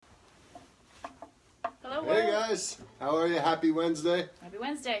guys. How are you? Happy Wednesday. Happy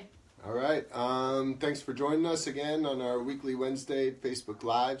Wednesday. All right. Thanks for joining us again on our weekly Wednesday Facebook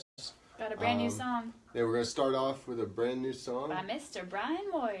Lives. Got a brand new song. Yeah, we're going to start off with a brand new song. By Mr.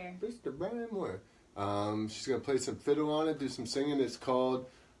 Brian Moyer. Mr. Brian Moyer. She's going to play some fiddle on it, do some singing. It's called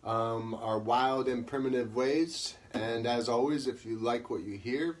Our Wild and Primitive Ways. And as always, if you like what you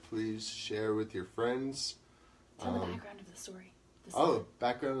hear, please share with your friends. Tell the background of the story.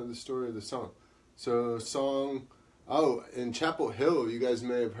 Background of the story of the song. So, in Chapel Hill, you guys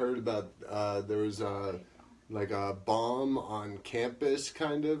may have heard about, there was a bomb on campus,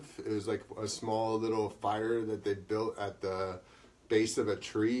 kind of. It was like a small little fire that they built at the base of a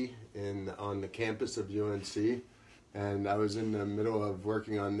tree on the campus of UNC. And I was in the middle of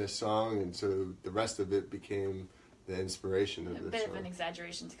working on this song, and so the rest of it became the inspiration of this song. A bit of an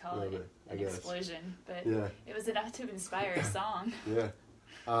exaggeration to call it an explosion, but it was enough to inspire a song. Yeah.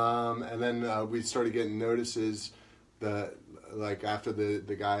 And then we started getting notices that, like, after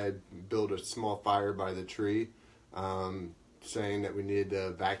the guy had built a small fire by the tree, saying that we needed to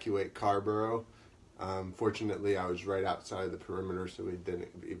evacuate Carborough. Fortunately, I was right outside the perimeter, so we didn't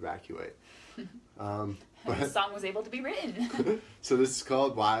evacuate. But the song was able to be written. So this is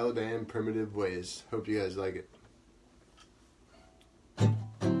called Wild and Primitive Ways. Hope you guys like it.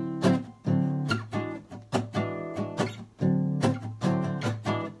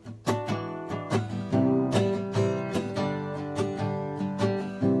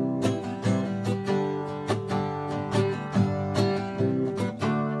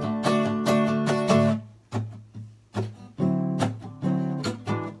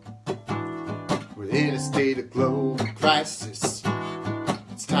 In a state of global crisis,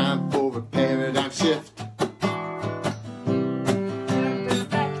 it's time for a paradigm shift.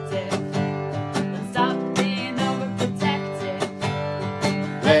 Perspective. Let's stop being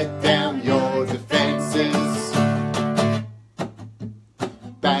overprotective. Let down your defenses.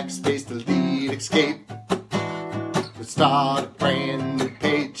 Backspace to lead escape. Let's start a brand new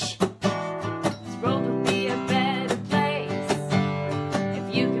page. This world will be a better place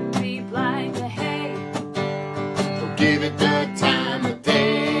if you can be blind to hate. Give it the time of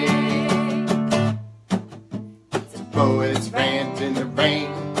day. Poets rant in the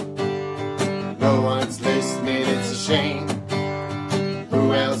rain. No one's listening, it's a shame.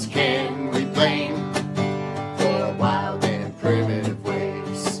 Who else can we blame for our wild and primitive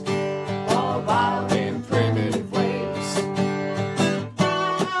ways? Our wild and primitive ways.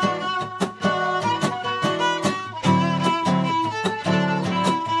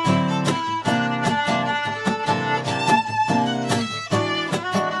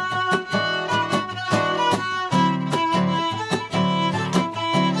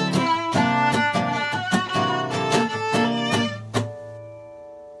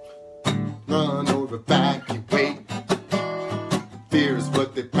 Run or evacuate. Fear is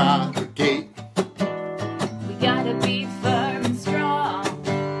what they propagate. We gotta be firm and strong.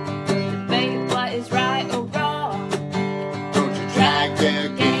 Debate what is right or wrong. Don't you drag their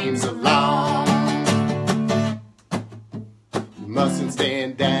games along. You mustn't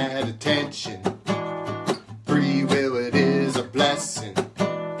stand at attention. Free will, it is a blessing.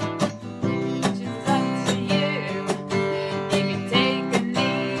 Which is up to you. You can take a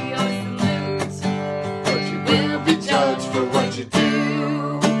knee or salute. But you will be judged for what you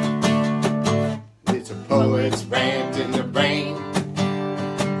do. It's a poet's rant in the rain.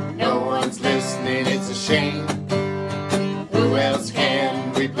 No one's listening, it's a shame. Who else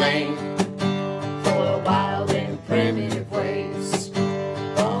can we blame for wild and primitive ways?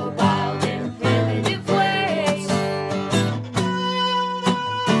 For wild and primitive ways.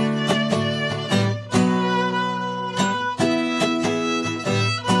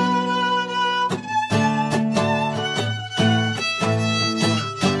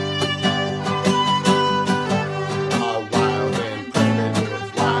 Our wild and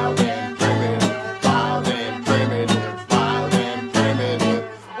primitive, wild and primitive, wild and primitive, wild and primitive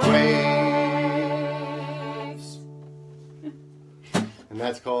ways. And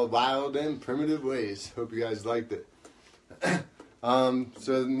that's called Wild and Primitive Ways. Hope you guys liked it.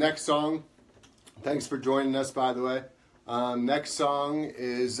 So the next song, thanks for joining us, by the way. Next song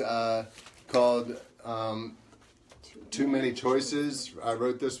is called Too Many Choices. I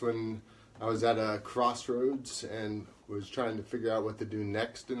wrote this when I was at a crossroads and was trying to figure out what to do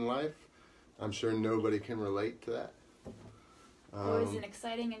next in life. I'm sure nobody can relate to that. Always an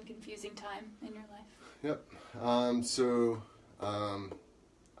exciting and confusing time in your life. Yep.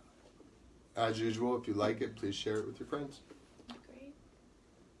 As usual, if you like it, please share it with your friends. Great.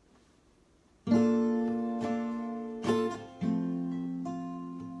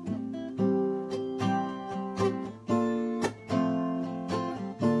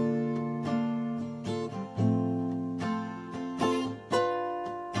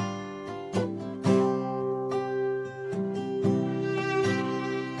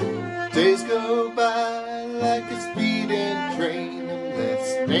 Days go by like a speeding train. I'm left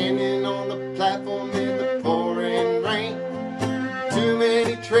standing on the platform in the pouring rain. Too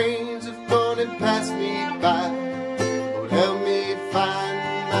many trains have gone and passed me by. Lord, help me find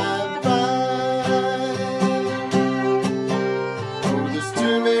my ride. Oh, there's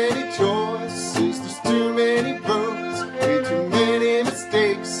too many choices, there's too many roads, way too many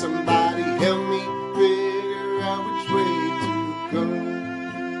mistakes. Somebody help me figure out which way to go.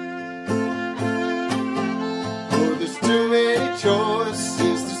 Oh, there's too many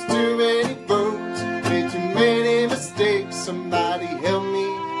choices, there's too many roads, way too many mistakes. Somebody help me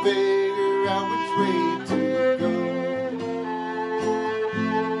figure out which way to go.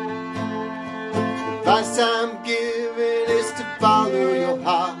 The advice I'm giving is to follow your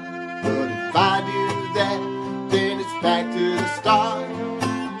heart, but if I do that, then it's back to the start.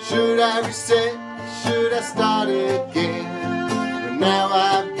 Should I reset? Should I start again? But now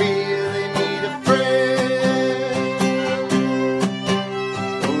I really need a friend.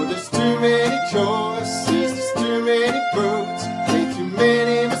 Oh, there's too many choices, there's too many roads, way too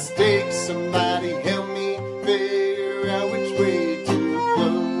many mistakes. Somebody help me figure out which way to go.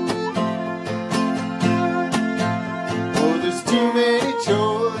 Oh, there's too many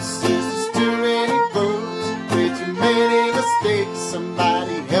choices, there's too many roads, way too many mistakes.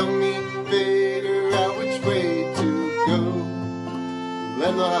 Somebody help me figure out which way to go. Let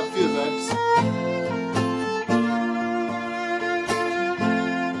them know how it feels, Max.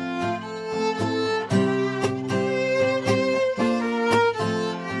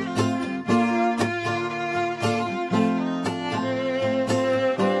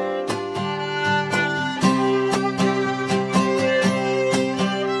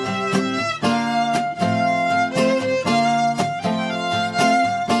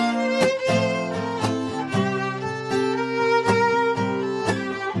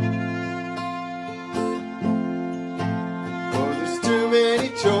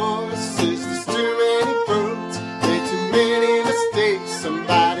 Choices, there's too many roads, way too many mistakes.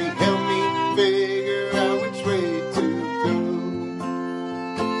 Somebody help me figure out which way to go.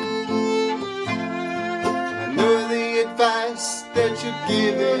 I know the advice that you're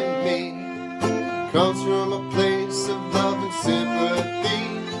giving me comes from a place of love and sympathy,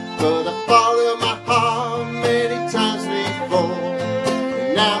 but I followed my heart many times before,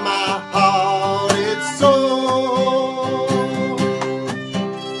 and now my heart is sore.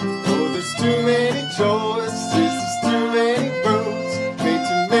 Too many choices, there's too many roads, way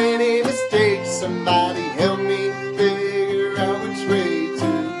too many mistakes. Somebody help me figure out which way to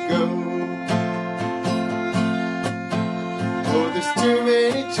go. Oh, there's too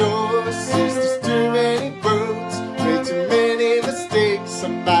many choices, there's too many roads, way too many mistakes.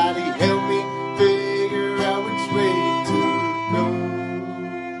 Somebody help me figure out which way to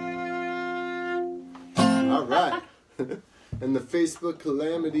go. All right. And the Facebook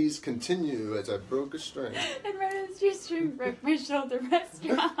calamities continue as I broke a string. And right as your string broke, my shoulder rest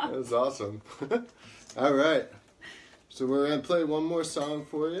dropped. That was awesome. All right. So we're going to play one more song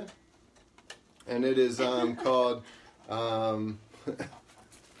for you. And it is called,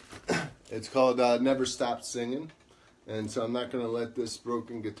 it's called Never Stop Singing. And so I'm not going to let this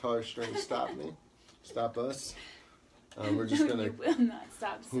broken guitar string stop me, stop us. We're just going to... You will not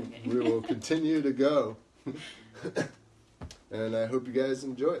stop singing. We will continue to go. And I hope you guys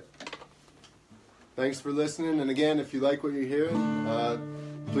enjoy it. Thanks for listening. And again, if you like what you're hearing,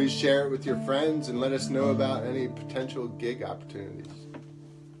 please share it with your friends and let us know about any potential gig opportunities.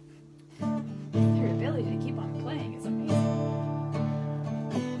 Your ability to keep on playing is amazing.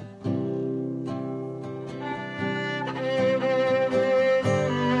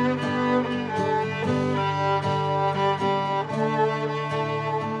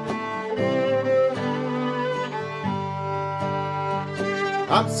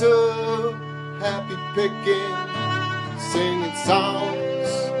 I'm so happy picking, singing songs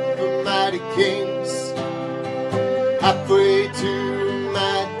for mighty kings. Halfway to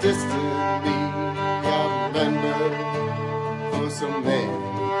my destiny, I remember for so many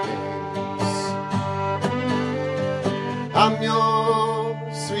things. I'm your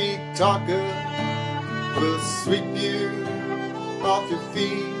sweet talker, will sweep you off your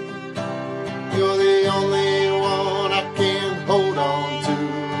feet. You're the only one I can hold on to.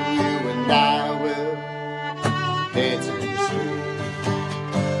 You and I will dance in the street.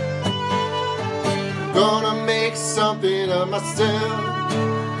 Gonna make something of myself.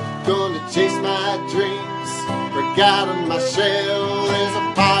 Gonna chase my dreams. Break out of my shell. There's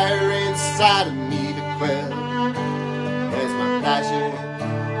a fire inside of me to quell. As my passion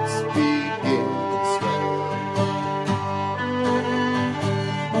begins to swell.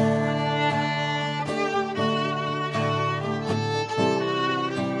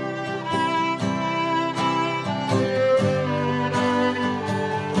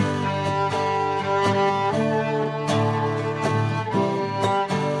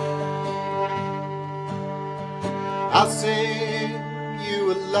 I'll sing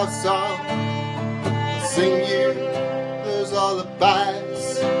you a love song. I'll sing you those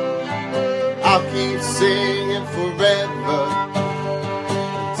lullabies. I'll keep singing forever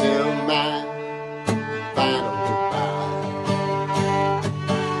until my final goodbye.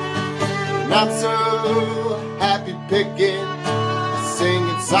 Not so happy picking,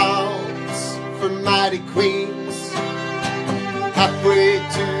 singing songs for mighty queens. Halfway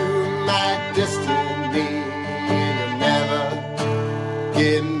to my destiny, and you'll never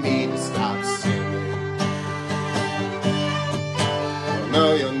get me to stop singing. Oh,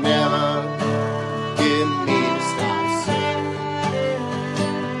 no, you'll never get me to stop singing.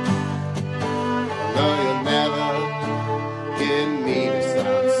 Oh, no, you'll never get me to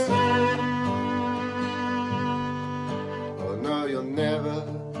stop singing. Oh, no, you'll never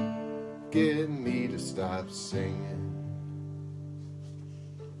get me to stop singing.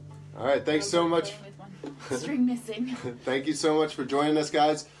 All right, thanks so much. With one string missing. Thank you so much for joining us,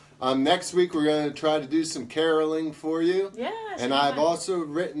 guys. Next week, we're going to try to do some caroling for you. Yeah. And I've also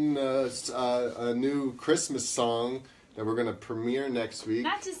written a new Christmas song that we're going to premiere next week.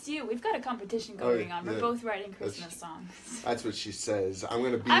 Not just you. We've got a competition going on. We're yeah. both writing Christmas songs. That's what she says. I'm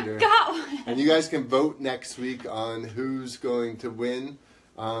going to beat her. I've got one. And you guys can vote next week on who's going to win,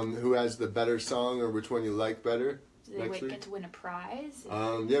 who has the better song, or which one you like better. Do they get to win a prize?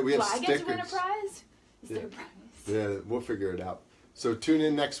 Yeah, we have Do I stickers. get to win a prize? Is there a prize? Yeah, we'll figure it out. So tune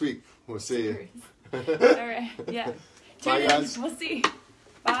in next week. We'll see you. All right. Yeah. Bye, Tune in. guys. We'll see.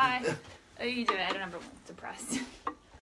 Bye. Oh, you do it. I don't remember. Depressed.